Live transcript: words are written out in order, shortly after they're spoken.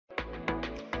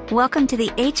Welcome to the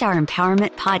HR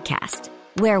Empowerment Podcast,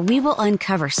 where we will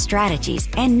uncover strategies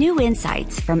and new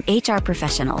insights from HR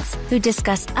professionals who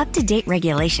discuss up-to-date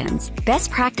regulations,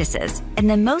 best practices, and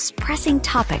the most pressing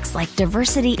topics like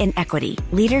diversity and equity,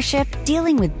 leadership,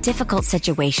 dealing with difficult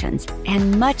situations,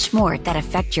 and much more that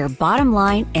affect your bottom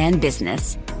line and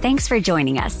business. Thanks for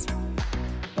joining us.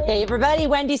 Hey everybody,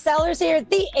 Wendy Sellers here,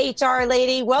 the HR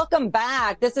lady. Welcome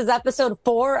back. This is episode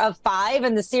 4 of 5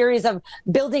 in the series of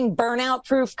building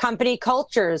burnout-proof company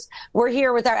cultures. We're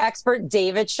here with our expert,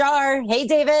 David Shar. Hey,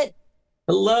 David.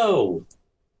 Hello.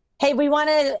 Hey, we want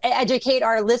to educate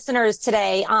our listeners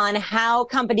today on how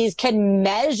companies can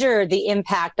measure the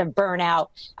impact of burnout,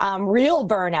 real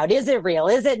burnout. Is it real?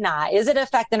 Is it not? Is it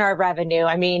affecting our revenue?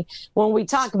 I mean, when we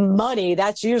talk money,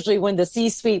 that's usually when the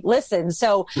C-suite listens.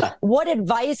 So what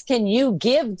advice can you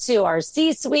give to our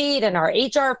C-suite and our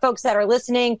HR folks that are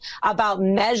listening about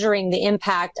measuring the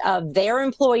impact of their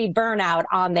employee burnout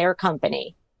on their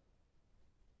company?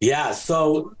 Yeah.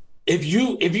 So if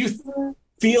you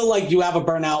feel like you have a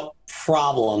burnout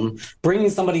problem, bringing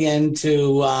somebody in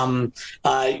to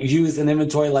use an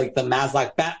inventory like the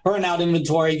Maslow burnout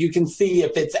inventory, you can see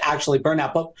if it's actually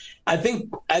burnout. But I think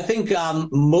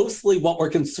mostly what we're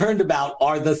concerned about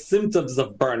are the symptoms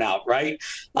of burnout, right?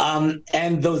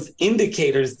 And those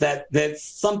indicators that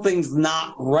something's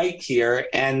not right here,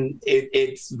 and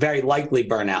it's very likely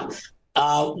burnout.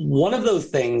 One of those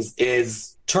things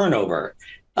is turnover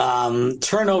and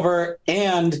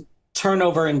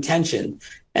turnover intention.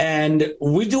 And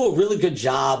we do a really good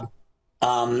job,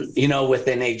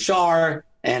 within HR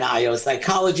and IO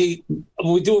psychology.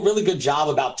 We do a really good job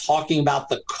about talking about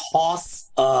the costs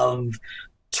of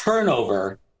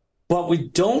turnover, but we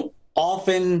don't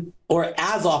often or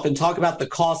as often talk about the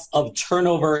costs of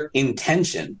turnover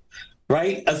intention,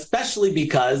 right? Especially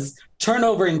because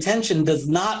turnover intention does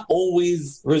not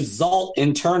always result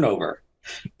in turnover.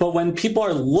 But when people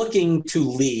are looking to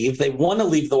leave, they want to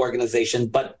leave the organization,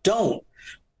 but don't.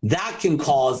 That can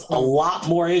cause a lot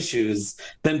more issues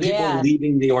than people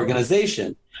leaving the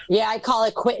organization. Yeah, I call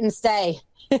it quit and stay.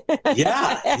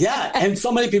 Yeah. And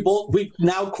so many people, we've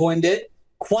now coined it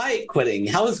quiet quitting.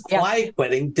 How is quiet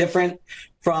quitting different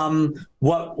from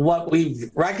what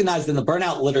we've recognized in the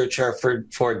burnout literature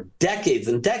for decades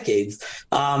and decades?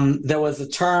 There was a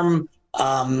term,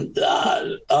 oh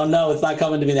no, it's not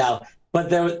coming to me now. But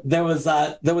there was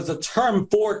a term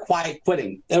for quiet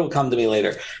quitting. It'll come to me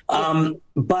later.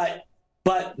 But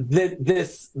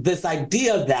this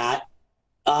idea that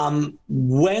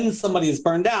when somebody is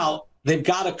burned out, they've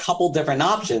got a couple different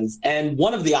options, and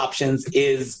one of the options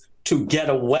is to get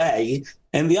away,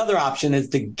 and the other option is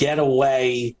to get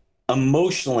away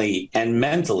emotionally and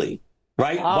mentally.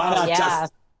 Right? Oh, why not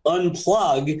just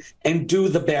unplug and do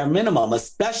the bare minimum,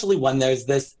 especially when there's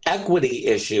this equity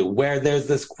issue where there's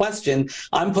this question,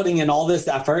 I'm putting in all this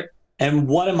effort and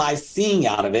what am I seeing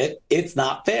out of it? It's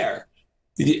not fair.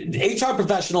 HR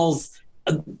professionals,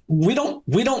 we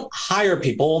don't hire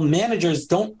people. Managers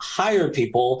don't hire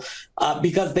people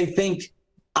because they think,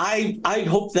 I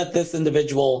hope that this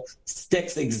individual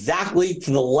sticks exactly to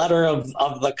the letter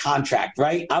of the contract,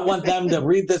 right? I want them to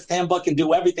read this handbook and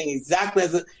do everything exactly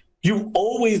as it. You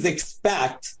always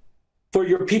expect for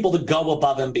your people to go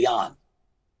above and beyond.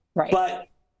 Right. But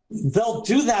they'll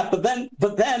do that, but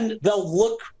then they'll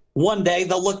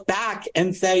look back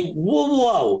and say,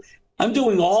 whoa, I'm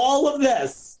doing all of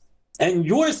this and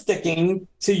you're sticking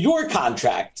to your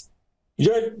contract.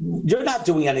 You're not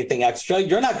doing anything extra.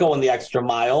 You're not going the extra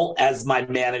mile as my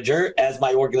manager, as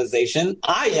my organization.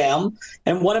 I am.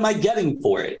 And what am I getting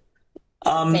for it?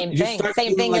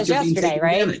 Same thing as yesterday,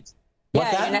 right?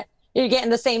 You're getting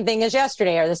the same thing as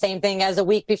yesterday or the same thing as a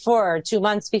week before or 2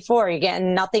 months before. You're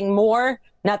getting nothing more,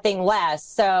 nothing less.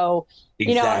 So,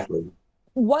 exactly.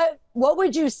 What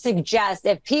would you suggest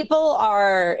if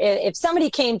somebody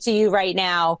came to you right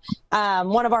now,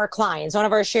 one of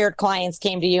our shared clients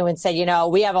came to you and said,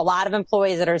 we have a lot of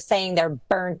employees that are saying they're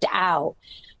burnt out.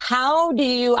 How do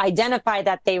you identify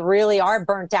that they really are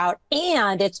burnt out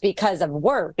and it's because of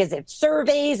work? Is it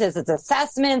surveys? Is it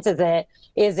assessments? Is it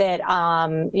I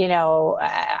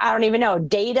don't even know,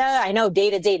 data? I know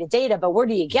data, but where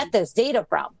do you get this data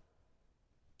from?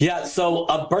 Yeah, so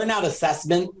a burnout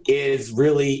assessment is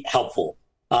really helpful.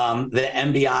 The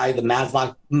MBI, the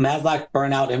Maslow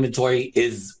burnout inventory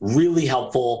is really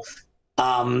helpful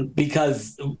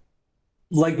because,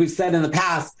 like we've said in the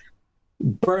past,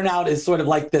 burnout is sort of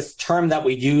like this term that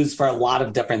we use for a lot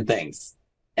of different things.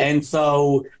 And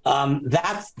so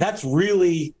that's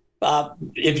really,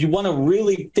 if you want to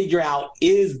really figure out,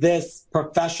 is this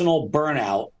professional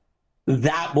burnout,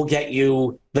 that will get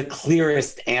you the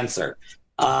clearest answer.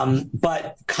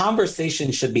 But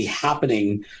conversation should be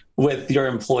happening with your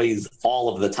employees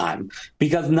all of the time,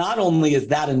 because not only is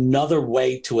that another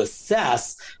way to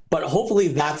assess, but hopefully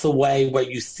that's a way where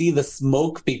you see the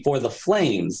smoke before the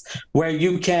flames, where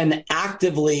you can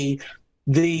actively,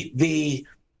 the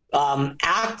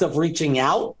act of reaching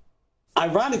out,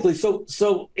 ironically,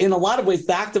 so in a lot of ways,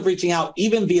 the act of reaching out,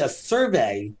 even via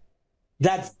survey,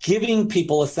 that's giving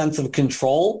people a sense of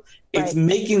control. Right. It's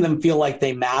making them feel like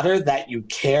they matter, that you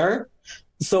care.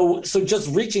 So just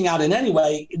reaching out in any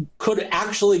way could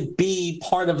actually be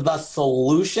part of the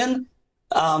solution,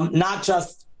 not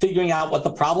just figuring out what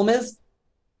the problem is,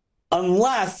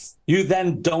 unless you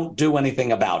then don't do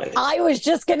anything about it. I was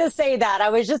just going to say that. I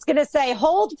was just going to say,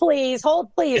 hold please,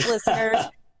 listeners.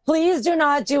 Please do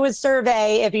not do a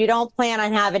survey if you don't plan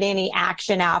on having any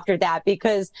action after that,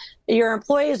 because your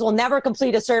employees will never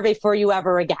complete a survey for you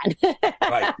ever again.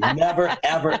 Right. Never,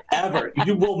 ever, ever.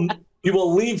 You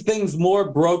will leave things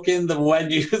more broken than when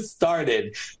you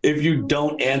started if you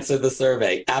don't answer the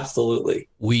survey. Absolutely.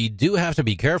 We do have to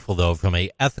be careful, though, from an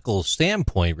ethical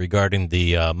standpoint regarding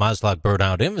the Maslach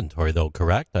burnout inventory, though,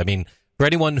 correct? I mean, for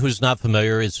anyone who's not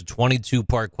familiar, it's a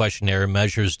 22-part questionnaire,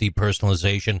 measures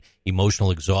depersonalization,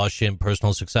 emotional exhaustion,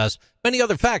 personal success, many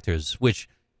other factors, which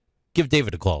give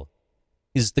David a call.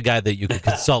 He's the guy that you can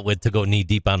consult with to go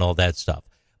knee-deep on all that stuff.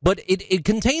 But it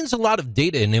contains a lot of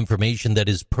data and information that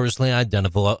is personally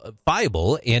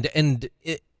identifiable. And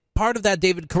part of that,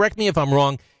 David, correct me if I'm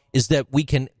wrong, is that we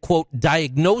can, quote,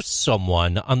 diagnose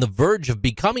someone on the verge of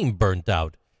becoming burnt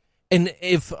out. And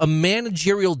if a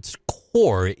managerial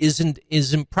core isn't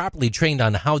properly trained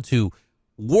on how to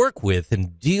work with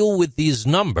and deal with these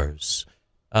numbers,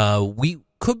 we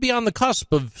could be on the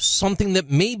cusp of something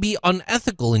that may be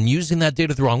unethical in using that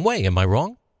data the wrong way. Am I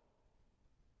wrong?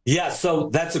 Yeah, so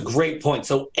that's a great point.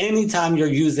 So anytime you're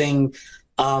using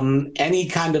any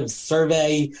kind of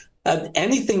survey,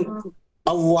 anything,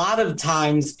 a lot of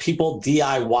times people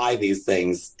DIY these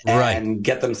things and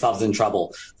get themselves in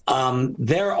trouble.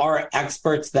 There are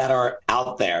experts that are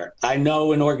out there. I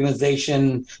know an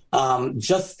organization, I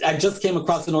just came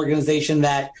across an organization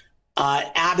that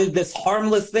added this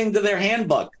harmless thing to their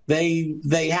handbook.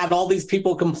 They had all these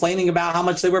people complaining about how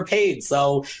much they were paid.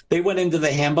 So they went into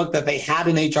the handbook that they had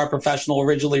an HR professional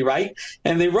originally write,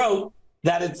 and they wrote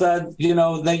that it's that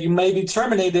you may be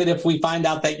terminated if we find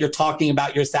out that you're talking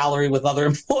about your salary with other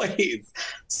employees.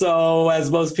 So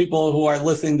as most people who are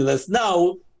listening to this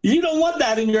know, you don't want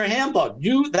that in your handbook.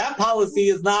 That policy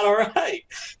is not all right.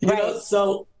 You know,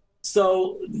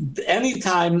 so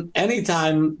anytime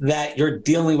that you're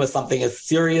dealing with something as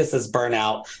serious as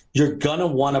burnout, you're going to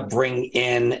want to bring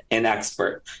in an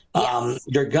expert. Yes.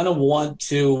 You're going to want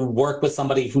to work with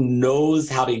somebody who knows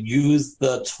how to use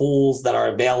the tools that are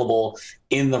available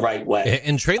in the right way.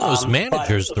 And train those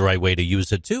managers the right way to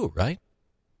use it too, right?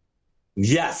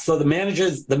 Yes. So the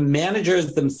managers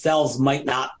themselves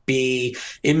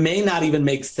it may not even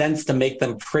make sense to make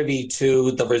them privy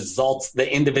to the results, the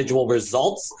individual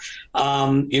results.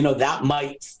 That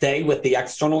might stay with the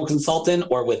external consultant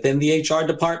or within the HR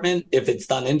department if it's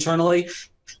done internally.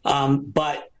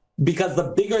 But because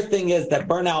the bigger thing is that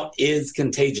burnout is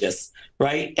contagious,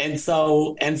 right? And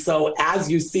so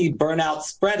as you see burnout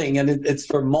spreading, and it's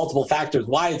for multiple factors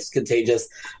why it's contagious,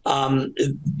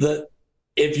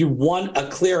 if you want a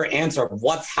clearer answer of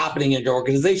what's happening in your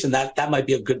organization, that might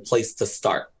be a good place to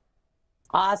start.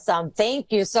 Awesome.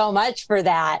 Thank you so much for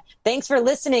that. Thanks for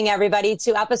listening, everybody,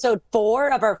 to episode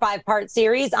 4 of our 5-part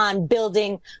series on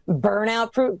building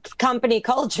burnout-proof company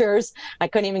cultures. I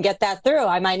couldn't even get that through.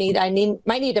 I might need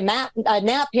a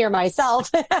nap here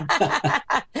myself.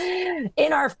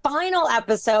 In our final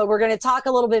episode, we're going to talk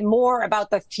a little bit more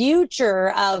about the future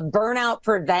of burnout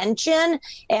prevention.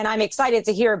 And I'm excited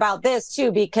to hear about this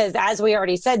too, because as we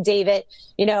already said, David,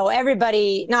 not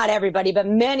everybody, but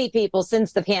many people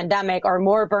since the pandemic are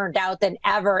more burned out than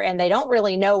ever, and they don't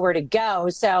really know where to go.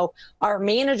 So our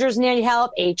managers need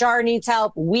help. HR needs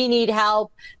help. We need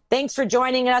help. Thanks for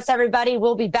joining us, everybody.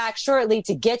 We'll be back shortly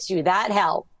to get you that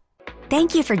help.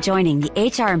 Thank you for joining the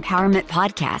HR Empowerment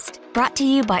Podcast, brought to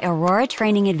you by Aurora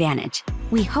Training Advantage.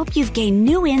 We hope you've gained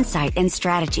new insight and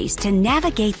strategies to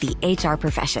navigate the HR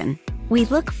profession. We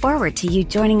look forward to you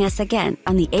joining us again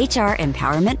on the HR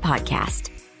Empowerment Podcast.